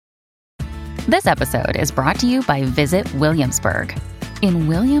This episode is brought to you by Visit Williamsburg. In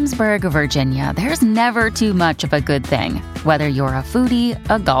Williamsburg, Virginia, there's never too much of a good thing. Whether you're a foodie,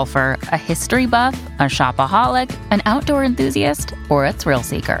 a golfer, a history buff, a shopaholic, an outdoor enthusiast, or a thrill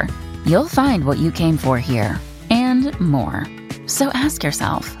seeker, you'll find what you came for here and more. So ask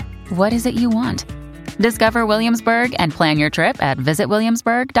yourself, what is it you want? Discover Williamsburg and plan your trip at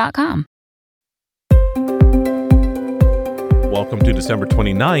visitwilliamsburg.com. Welcome to December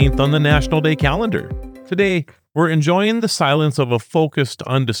 29th on the National Day calendar. Today, we're enjoying the silence of a focused,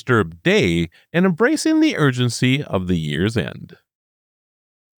 undisturbed day and embracing the urgency of the year's end.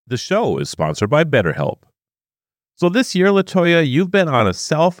 The show is sponsored by BetterHelp. So this year, LaToya, you've been on a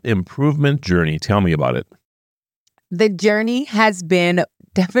self-improvement journey. Tell me about it. The journey has been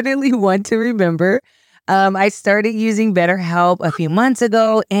definitely one to remember. I started using BetterHelp a few months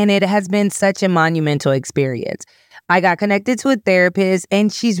ago, and it has been such a monumental experience. I got connected to a therapist,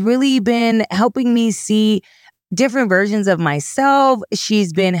 and she's really been helping me see different versions of myself.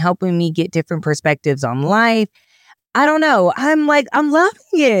 She's been helping me get different perspectives on life. I don't know. I'm loving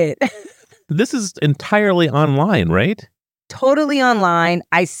it. This is entirely online, right? Totally online.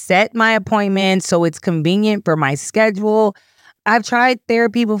 I set my appointment so it's convenient for my schedule. I've tried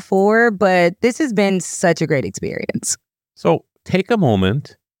therapy before, but this has been such a great experience. So take a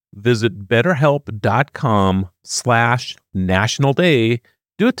moment, visit betterhelp.com/National Day.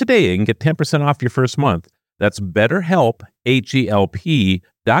 Do it today and get 10% off your first month. That's BetterHelp,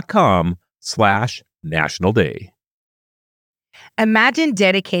 HELP.com/National Day. Imagine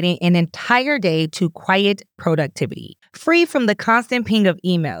dedicating an entire day to quiet productivity, free from the constant ping of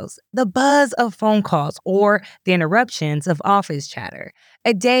emails, the buzz of phone calls, or the interruptions of office chatter.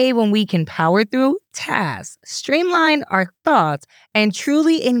 A day when we can power through tasks, streamline our thoughts, and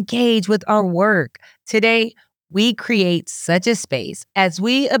truly engage with our work. Today, we create such a space as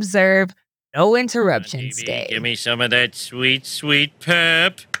we observe No Interruptions Day. Give me some of that sweet, sweet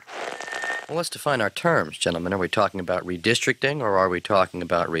pep. Well, let's define our terms, gentlemen. Are we talking about redistricting or are we talking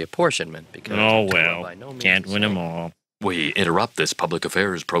about reapportionment? Because can't win them all. We interrupt this public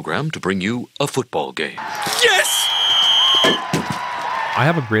affairs program to bring you a football game. Yes! I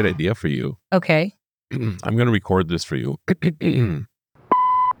have a great idea for you. Okay. I'm going to record this for you.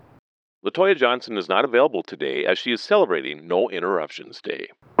 LaToya Johnson is not available today as she is celebrating No Interruptions Day.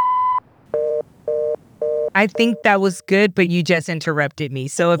 I think that was good, but you just interrupted me.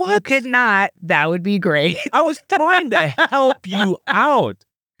 So if you could not, that would be great. I was trying to help you out.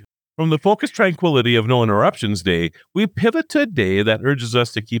 From the focused tranquility of No Interruptions Day, we pivot to a day that urges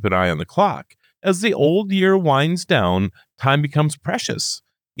us to keep an eye on the clock. As the old year winds down, time becomes precious.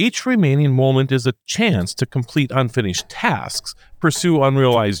 Each remaining moment is a chance to complete unfinished tasks, pursue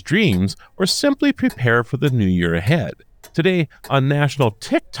unrealized dreams, or simply prepare for the new year ahead. Today, on National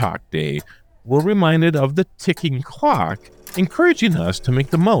TikTok Day, we're reminded of the ticking clock, encouraging us to make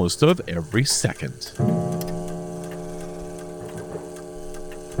the most of every second.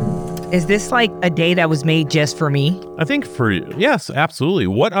 Is this like a day that was made just for me? I think yes, absolutely.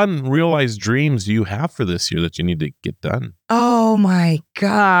 What unrealized dreams do you have for this year that you need to get done? Oh my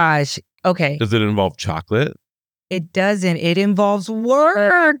gosh. Okay. Does it involve chocolate? It doesn't. It involves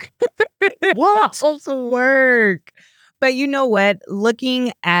work. What? Also work. But you know what?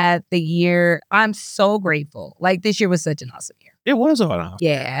 Looking at the year, I'm so grateful. Like, this year was such an awesome year. It was awesome.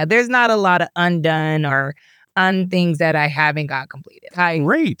 Yeah, there's not a lot of undone or things that I haven't got completed.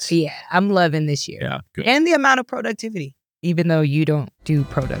 Great. Yeah, I'm loving this year. Yeah, good. And the amount of productivity, even though you don't do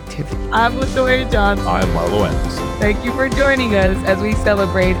productivity. I'm LaToya Johnson. I'm Marlo Evans. Thank you for joining us as we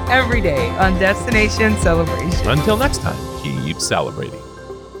celebrate every day on Destination Celebration. Until next time, keep celebrating.